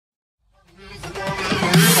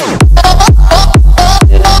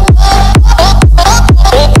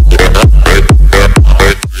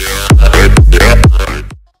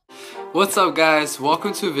What's up, guys?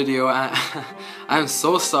 Welcome to a video. I'm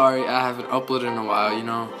so sorry I haven't uploaded in a while. You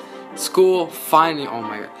know, school finally. Oh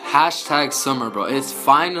my god! Hashtag summer, bro. It's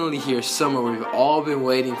finally here. Summer. We've all been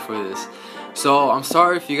waiting for this. So I'm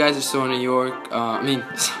sorry if you guys are still in New York.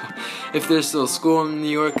 If there's still school in New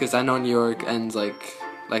York, because I know New York ends like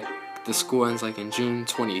the school ends like in June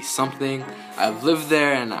 20 something. I've lived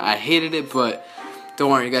there and I hated it, but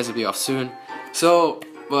don't worry, you guys will be off soon. So.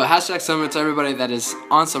 Well, hashtag summer to everybody that is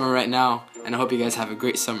on summer right now, and I hope you guys have a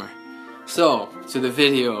great summer. So, to the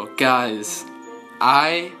video, guys,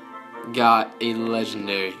 I got a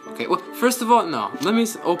legendary. Okay, well, first of all, no, let me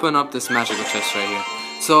open up this magical chest right here.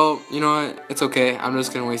 So, you know what, it's okay, I'm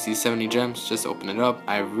just gonna waste these 70 gems, just open it up.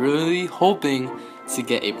 I'm really hoping to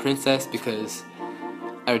get a princess because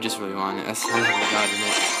I just really want it. That's how I got in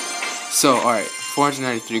it. So, alright,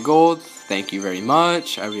 493 gold, thank you very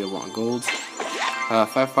much, I really want gold.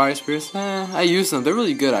 5 fire spirits, I use them. They're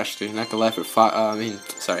really good actually. Not gonna lie for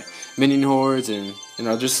minion hordes and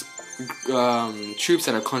just troops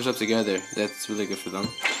that are clunched up together. That's really good for them.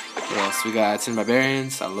 What else? We got 10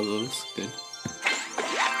 barbarians. I love those. Good.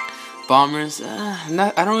 Bombers.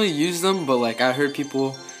 I don't really use them, but like I heard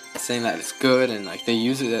people saying that it's good and like they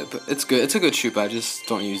use it. But it's good. It's a good troop. I just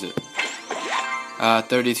don't use it.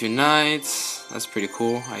 32 knights. That's pretty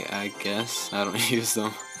cool. I guess I don't use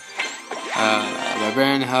them.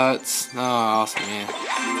 Barbarian huts. Oh, awesome, man.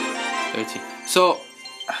 13. So,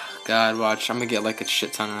 God, watch. I'm gonna get like a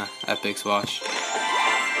shit ton of epics. Watch.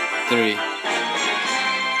 3.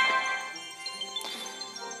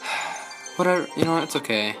 Whatever. You know what? It's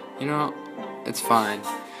okay. You know, it's fine.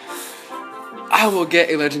 I will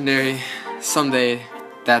get a legendary someday.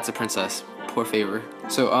 That's a princess. Poor favor.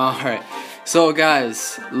 So, alright. So,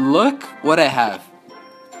 guys, look what I have.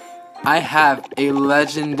 I have a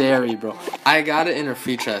legendary, bro. I got it in a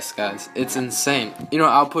free chest, guys. It's insane. You know,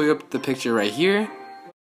 I'll put up the picture right here.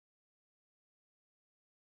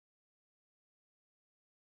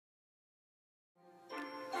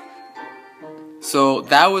 So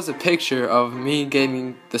that was a picture of me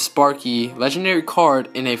getting the Sparky legendary card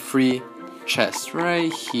in a free chest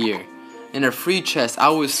right here. In a free chest. I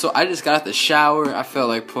just got out the shower. I felt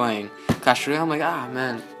like playing Clash Royale. I'm like,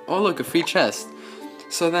 man. Oh, look, a free chest.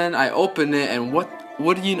 So then I open it, and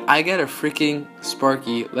I get a freaking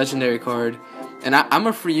Sparky legendary card, and I'm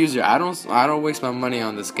a free user. I don't waste my money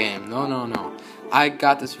on this game. No. I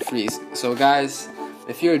got this for free. So guys,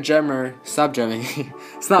 if you're a gemmer, stop gemming.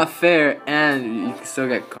 It's not fair, and you can still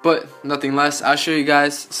get. But nothing less. I'll show you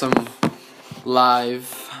guys some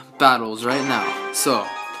live battles right now. So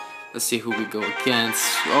let's see who we go against.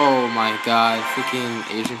 Oh my God, freaking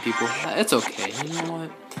Asian people. It's okay. You know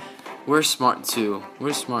what? We're smart too.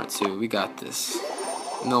 We got this.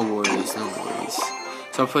 No worries.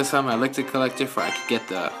 So I'll put aside my elixir collector for I could get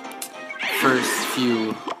the first few.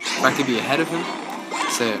 If I could be ahead of him.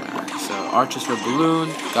 So archers for balloon,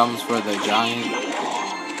 goblins for the giant.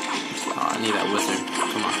 Oh, I need that wizard.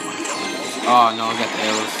 Come on. Oh no, I got the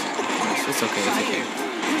arrows. It's okay.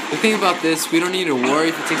 The thing about this, we don't need to worry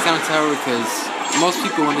if it takes down a tower because most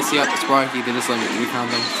people when they see out the Sparky, they just let me 3-count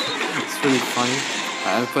them. It's really funny.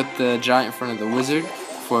 I put the giant in front of the wizard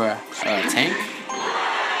for a tank.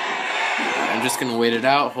 I'm just gonna wait it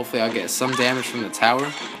out. Hopefully I'll get some damage from the tower.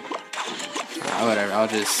 Whatever, I'll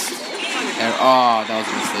just... Oh, that was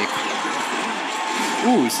a mistake.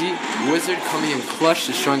 Ooh, see? Wizard coming in clutch,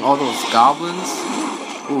 destroying all those goblins.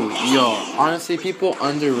 Ooh, yo, honestly, people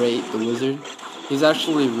underrate the wizard. He's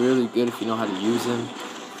actually really good if you know how to use him.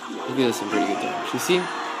 He gives us some pretty good damage. You see?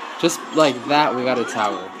 Just like that, we got a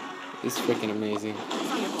tower. It's freaking amazing.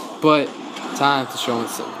 But time to show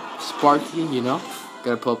some Sparky, you know.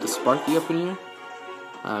 Gotta pull up the Sparky up in here.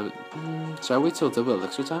 Should I wait till double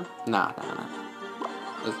elixir time? Nah.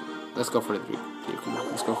 Let's go for the 3. Come on,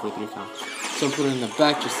 let's go for the 3 count. So put it in the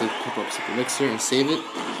back just to pop up some elixir and save it.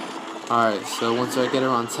 Alright, so once I get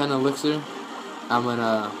around 10 elixir, I'm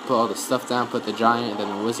gonna put all the stuff down, put the giant and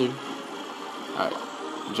then the wizard. Alright,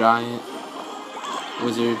 giant,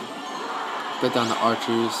 wizard, put down the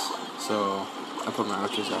archers. So I put my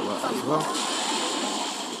archers as well.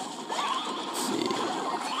 Let's see.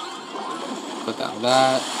 Put down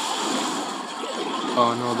that.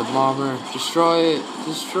 Oh no, the bomber. Destroy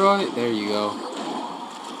it. There you go.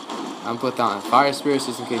 I'm put down fire spirits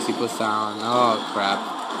just in case he puts down. Oh crap.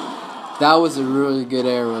 That was a really good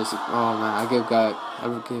arrow. Oh man, I give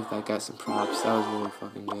that guy some props. That was really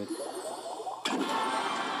fucking good.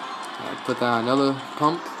 I put down another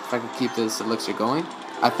pump if I can keep this elixir going.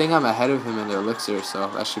 I think I'm ahead of him in the elixir, so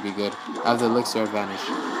that should be good. I have the elixir advantage.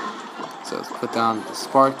 So let's put down the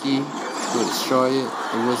Sparky, we'll destroy it,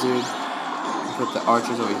 the wizard, put the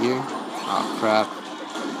archers over here. Oh crap.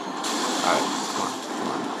 Alright, come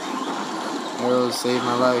on. Arrows save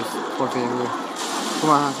my life. Poor finger. Come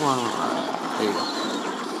on. Alright, there you go.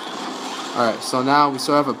 Alright, so now we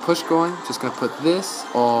still have a push going. Just gonna put this.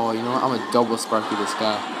 Oh, you know what? I'm gonna double Sparky this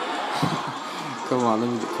guy. Come on.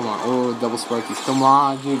 Oh, double Sparkies. Come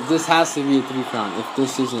on, dude. This has to be a 3 crown. If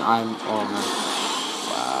this isn't, oh man.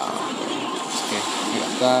 Wow. Okay, I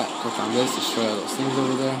got that. Click on this. Destroy all those things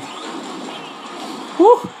over there.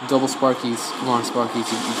 Woo! Double Sparkies. Come on,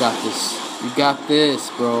 Sparkies. You got this. You got this,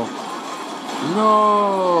 bro.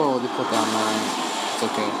 No! They put down 9. It's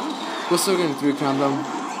okay. We're still getting 3 crown though.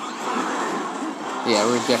 Yeah,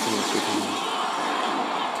 we're definitely 3 crown.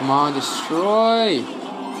 Come on, destroy!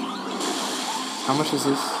 How much is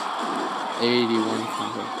this? 81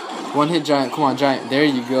 crown. 1 hit giant. Come on, giant. There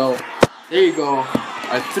you go. There you go.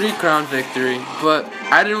 A 3 crown victory. But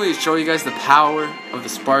I didn't really show you guys the power of the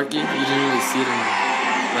Sparky. You didn't really see it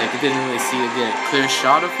get a clear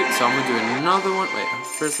shot of it. So I'm gonna do another one. Wait,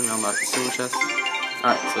 first let me unlock the silver chest.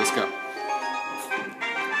 Alright, so let's go.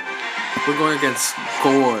 We're going against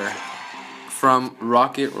Gore from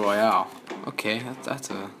Royale. Okay, that's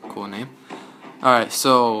a cool name. Alright,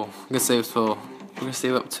 so we're gonna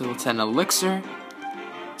save up to 10 elixir.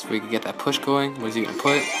 So we can get that push going. What is he gonna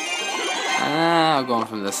put? I'm going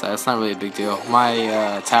from this side. It's not really a big deal.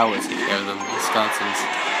 My tower takes care of them. Skeletons.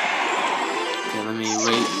 Okay, let me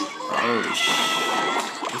wait. Oh shit.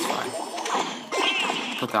 That's fine.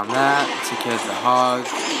 Put down that. Take care of the hog.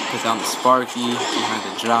 Put down the Sparky behind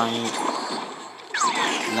the giant.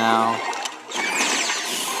 Now,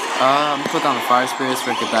 put down the fire spirits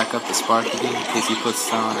so I can back up the Sparky in case he puts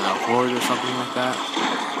down a horde or something like that.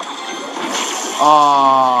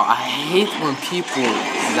 Oh, I hate when people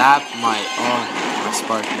zap my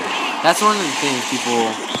Sparky. That's one of the things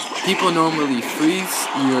people normally freeze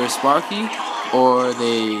your Sparky or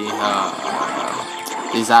they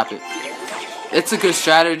zap it. It's a good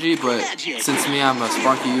strategy, but since I'm a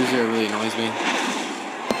Sparky user, it really annoys me.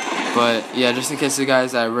 But yeah, just in case you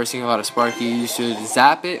guys are versing a lot of Sparky, you should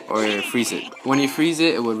zap it or freeze it. When you freeze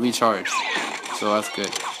it, it would recharge. So that's good.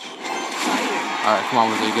 Alright, come on,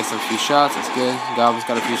 Wizard, get some few shots. That's good. Goblin's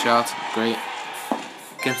got a few shots. Great.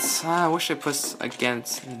 Against, I wish I put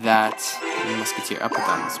against that Musketeer. I put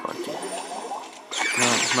that in Sparky.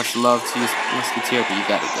 Not much love to use Musketeer, but you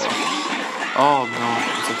gotta go. Oh no,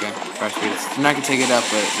 it's okay. Fire spirits. You're not gonna take it up,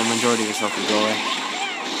 but the majority of yourself will go away.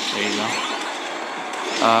 There you go.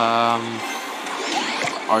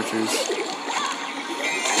 Archers.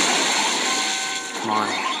 Come on.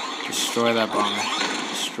 Destroy that bomber.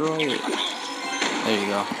 Destroy it. There you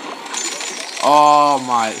go. Oh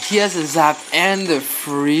my. He has a zap and the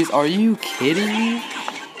freeze. Are you kidding me?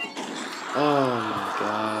 Oh my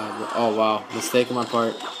god. Oh wow. Mistake on my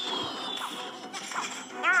part.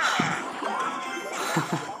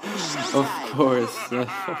 Of course.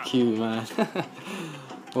 Fuck you, man.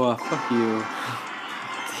 Well, fuck you.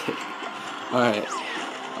 Alright.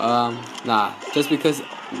 Nah. Just because.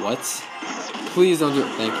 What? Please don't do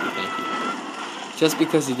it. Thank you. Just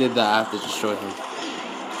because he did that, I have to destroy him.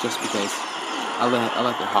 Just because. I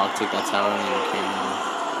let the hog take that tower and then carry on.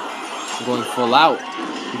 I'm going full out.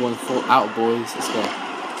 I'm going full out, boys. Let's go.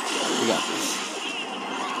 We got this.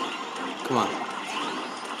 Come on.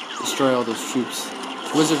 Destroy all those troops.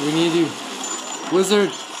 Wizard, we need you.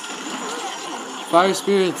 Wizard. Fire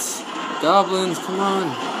spirits. Goblins, come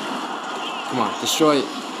on. Come on, destroy it.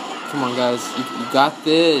 Come on, guys. You got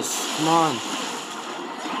this. Come on.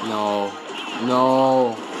 No.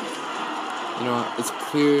 You know what? It's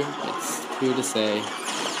clear to say I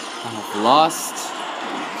have lost.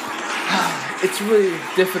 It's really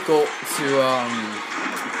difficult to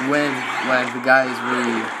when the guy is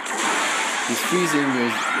he's freezing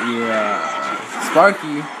your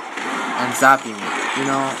Sparky and zapping it. You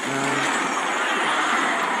know,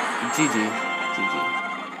 GG.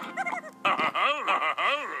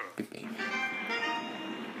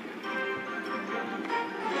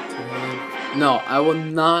 No, I will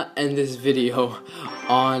not end this video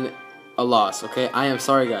on a loss, okay? I am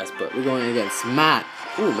sorry, guys, but we're going against Matt.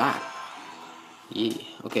 Ooh, Matt. Yeah,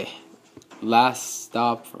 okay. Last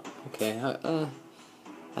stop. Okay,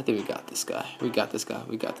 I think we got this guy. We got this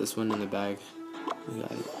one in the bag. We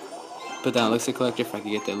got it. Put down elixir collector if I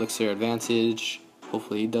can get the elixir advantage.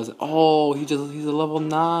 Hopefully he doesn't. Oh, he's a level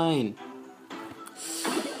 9.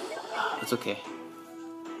 It's okay.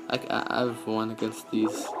 I've won against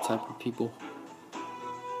these type of people.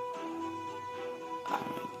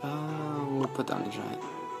 Alright, we'll put down the giant.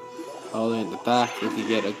 All the way in the back, we can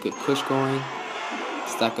get a good push going.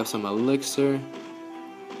 Stack up some elixir.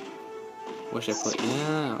 What should I put?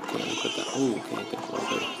 Yeah, okay, I'll put that. Oh, okay,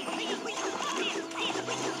 good.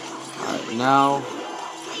 Now,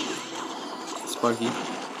 Sparky.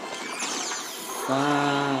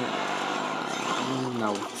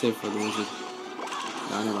 No, save for the wizard.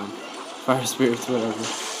 No, never mind. Fire spirits, whatever.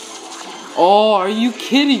 Oh, are you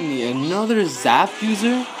kidding me? Another zap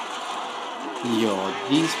user? Yo,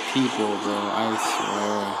 these people, bro, I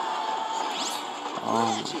swear. Oh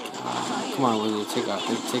my god. Come on, wizard, take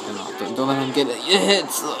them out. Don't let him get it. It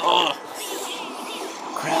hits! Oh.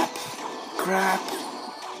 Crap.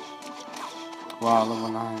 Wow, level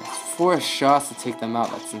 9. It's 4 shots to take them out.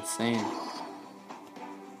 That's insane.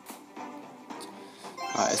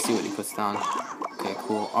 Alright, let's see what he puts down. Okay,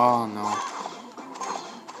 cool. Oh no.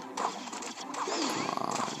 Come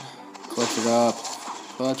on. Clutch it up.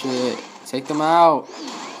 Clutch it. Take them out.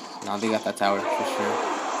 No, they got that tower for sure.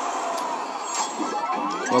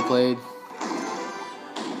 Well played.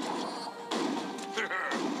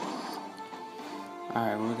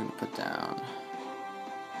 Alright, what are we gonna put down?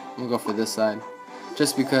 I'm gonna go for this side.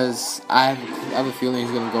 Just because I have a feeling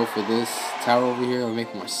he's gonna go for this tower over here. It'll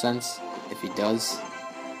make more sense if he does.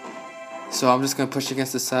 So I'm just gonna push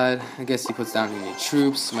against the side. I guess he puts down any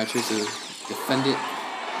troops. My troops will defend it.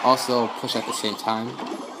 Also push at the same time.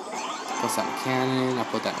 Puts down a cannon. I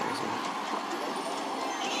put down a wizard.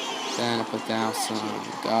 Then I put down some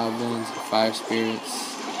goblins, fire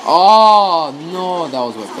spirits. Oh no, that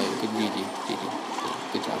was well played. Good GG.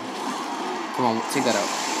 Good job. Come on, take that out.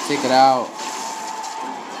 Take it out.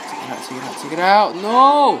 Take it out.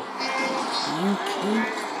 No! You can't.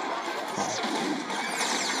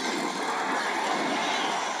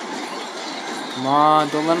 Come on,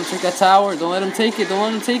 don't let him take that tower. Don't let him take it.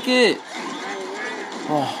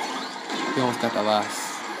 Oh, he almost got that last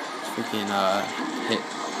freaking hit.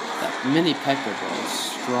 That mini pecker, bro, is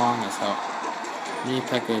strong as hell. Mini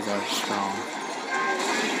peckers are strong.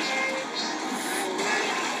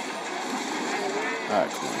 Alright,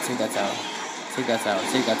 come on, take that tower. Take that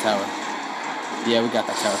tower. Yeah, we got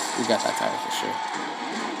that tower. For sure.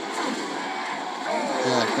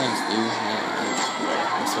 Yeah, thanks, dude.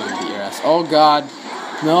 Yeah, I'm just gonna beat your ass. Oh god.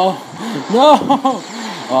 No.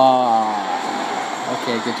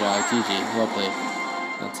 Okay, good job. GG. Well played.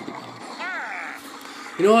 That's a good game.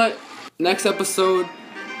 You know what? Next episode,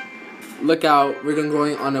 look out. We're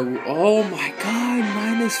going on a... Oh my god,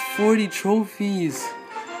 minus 40 trophies.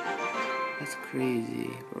 That's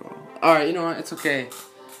crazy, bro. Alright, you know what? It's okay.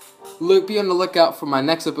 Be on the lookout for my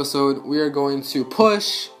next episode. We are going to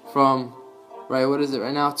push from... Right, what is it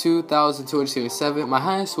right now? 2,277. My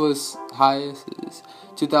highest is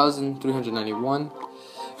 2,391.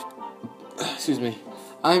 Excuse me.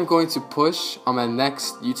 I'm going to push on my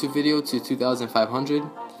next YouTube video to 2,500.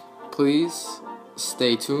 Please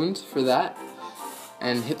stay tuned for that.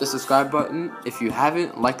 And hit the subscribe button if you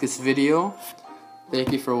haven't. Like this video.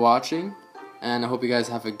 Thank you for watching. And I hope you guys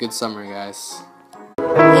have a good summer, guys.